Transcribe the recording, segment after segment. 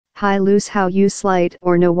High loose how you slight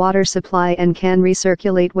or no water supply and can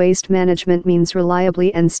recirculate waste management means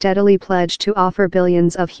reliably and steadily pledge to offer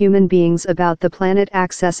billions of human beings about the planet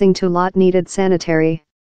accessing to lot needed sanitary.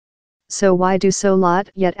 So why do so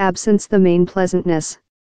lot yet absence the main pleasantness?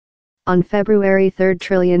 On February 3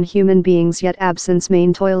 trillion human beings yet absence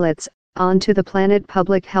main toilets, on to the Planet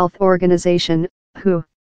Public Health Organization, WHO.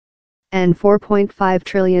 And 4.5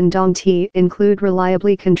 trillion dong t include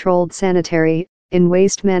reliably controlled sanitary, in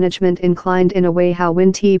waste management inclined in a way how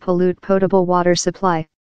win t pollute potable water supply.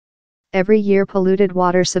 Every year polluted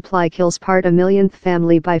water supply kills part a millionth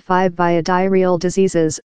family by 5 via diarrheal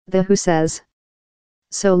diseases, the WHO says.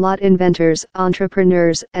 So lot inventors,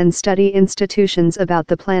 entrepreneurs and study institutions about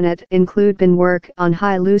the planet include bin work on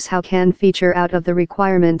high loose how can feature out of the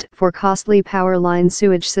requirement for costly power line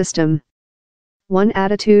sewage system. One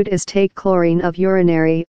attitude is take chlorine of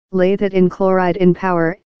urinary, lay that in chloride in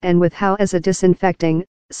power, and with how as a disinfecting,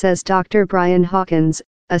 says Dr. Brian Hawkins,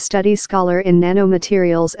 a study scholar in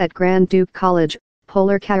nanomaterials at Grand Duke College,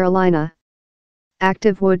 Polar Carolina.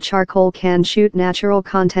 Active wood charcoal can shoot natural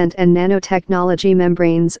content and nanotechnology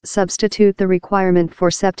membranes substitute the requirement for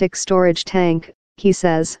septic storage tank, he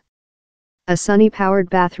says. A sunny-powered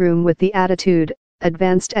bathroom with the attitude,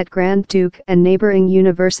 advanced at Grand Duke and neighboring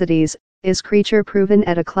universities, is creature-proven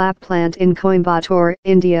at a clap plant in Coimbatore,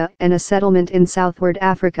 India and a settlement in southward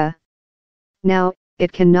Africa. Now,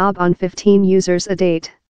 it can knob on 15 users a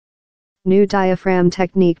date. New diaphragm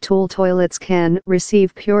technique tool toilets can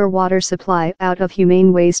receive pure water supply out of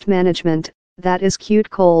humane waste management, that is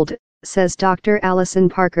cute cold, says Dr. Alison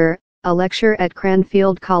Parker, a lecturer at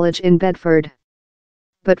Cranfield College in Bedford.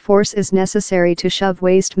 But force is necessary to shove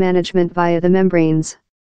waste management via the membranes.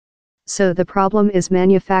 So the problem is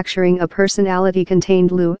manufacturing a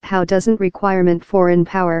personality-contained loo how doesn't requirement foreign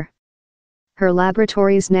power. Her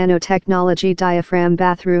laboratory's nanotechnology diaphragm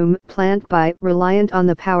bathroom plant by reliant on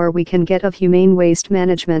the power we can get of humane waste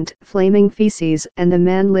management, flaming feces and the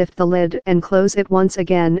man lift the lid and close it once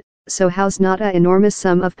again, so how's not a enormous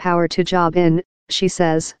sum of power to job in, she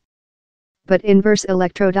says. But inverse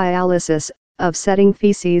electrodialysis, of setting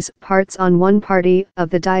feces parts on one party of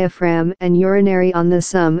the diaphragm and urinary on the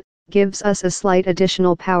sum, gives us a slight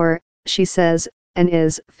additional power, she says, and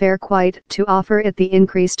is fair quite to offer it the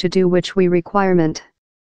increase to do which we requirement.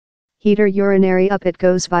 Heater urinary up it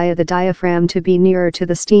goes via the diaphragm to be nearer to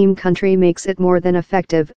the steam country makes it more than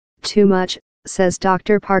effective, too much, says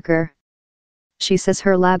Dr. Parker. She says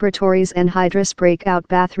her laboratory's anhydrous breakout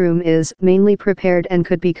bathroom is mainly prepared and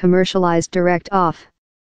could be commercialized direct off.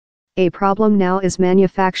 A problem now is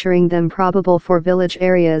manufacturing them probable for village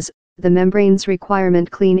areas, the membranes requirement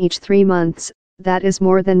clean each 3 months, that is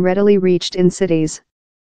more than readily reached in cities.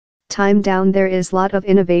 Time down there is lot of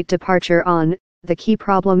innovate departure on, the key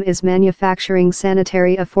problem is manufacturing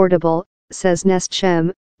sanitary affordable, says Nest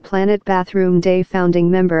Shem, Planet Bathroom Day founding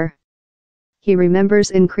member. He remembers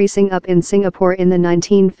increasing up in Singapore in the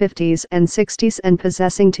 1950s and 60s and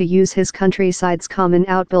possessing to use his countryside's common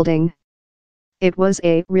outbuilding. It was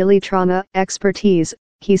a really trauma expertise,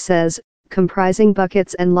 he says, comprising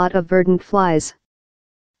buckets and lot of verdant flies.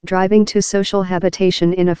 Driving to social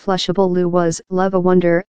habitation in a flushable loo was love a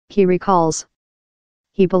wonder, he recalls.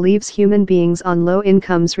 He believes human beings on low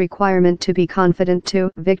incomes requirement to be confident to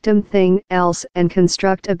victim thing else and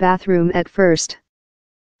construct a bathroom at first.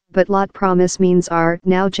 But lot promise means are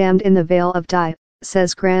now jammed in the veil of die,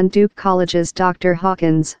 says Grand Duke College's Dr.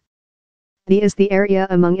 Hawkins. The is the area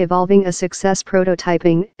among evolving a success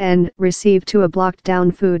prototyping and receive to a blocked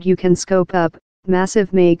down food you can scope up,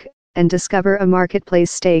 massive make, and discover a marketplace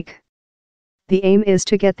stake. The aim is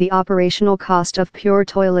to get the operational cost of pure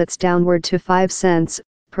toilets downward to 5 cents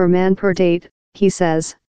per man per date, he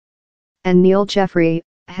says. And Neil Jeffrey,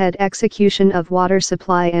 head execution of water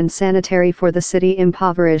supply and sanitary for the City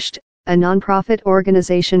Impoverished, a non-profit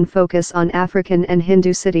organization focus on African and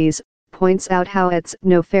Hindu cities, points out how it's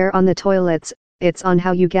no fair on the toilets, it's on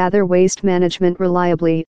how you gather waste management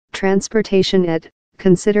reliably, transportation it,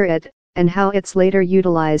 consider it, and how it's later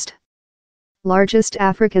utilized. Largest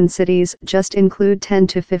African cities just include 10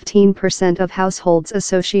 to 15% of households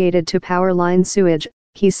associated to power line sewage,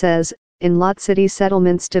 he says, in lot city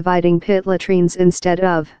settlements dividing pit latrines instead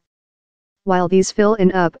of. While these fill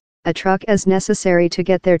in up, a truck is necessary to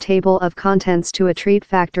get their table of contents to a treat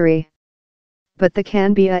factory. But the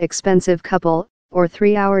can be a expensive couple, or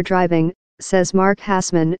 3-hour driving, says Mark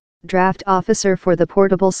Hassman, draft officer for the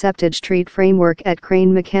Portable Septage Treat Framework at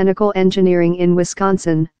Crane Mechanical Engineering in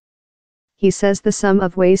Wisconsin. He says the sum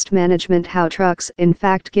of waste management how trucks in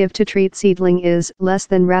fact give to treat seedling is less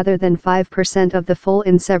than rather than 5% of the full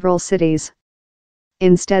in several cities.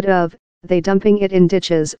 Instead of, they dumping it in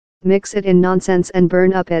ditches, mix it in nonsense and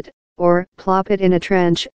burn up it, or plop it in a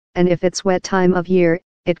trench, and if it's wet time of year,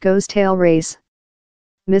 it goes tail race.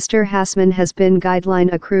 Mr. Hassman has been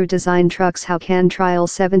guideline a crew design trucks how can trial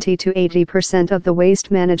 70 to 80% of the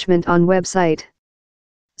waste management on website.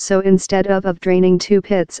 So instead of draining 2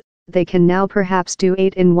 pits, they can now perhaps do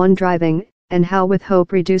 8 in one driving, and how with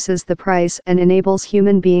hope reduces the price and enables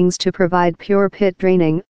human beings to provide pure pit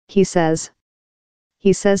draining, he says.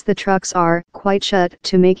 He says the trucks are quite shut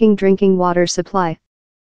to making drinking water supply.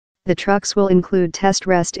 The trucks will include test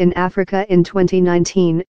rest in Africa in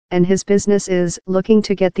 2019, and his business is looking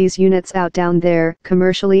to get these units out down there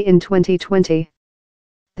commercially in 2020.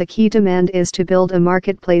 The key demand is to build a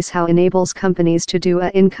marketplace how enables companies to do a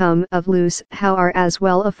income of loose how are as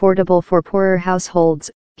well affordable for poorer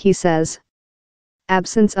households, he says.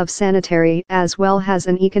 Absence of sanitary as well has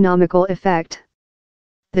an economical effect.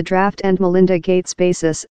 The Draft and Melinda Gates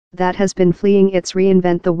basis, that has been fleeing its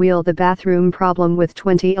reinvent the wheel the bathroom problem with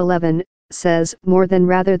 2011, says more than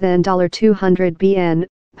rather than $200 bn,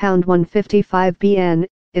 pound 155 bn,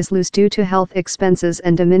 is loose due to health expenses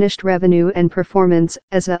and diminished revenue and performance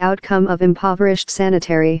as a outcome of impoverished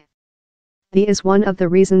sanitary. The is one of the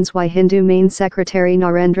reasons why Hindu Main Secretary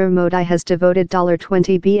Narendra Modi has devoted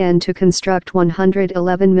 $20 bn to construct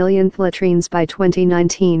 111 millionth latrines by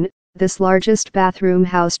 2019, this largest bathroom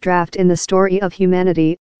house draft in the story of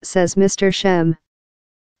humanity, says Mr. Shem.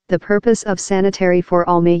 The purpose of sanitary for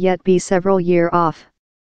all may yet be several years off.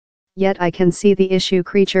 Yet I can see the issue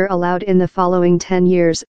creature allowed in the following 10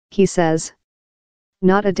 years, he says.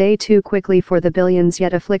 Not a day too quickly for the billions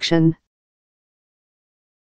yet affliction.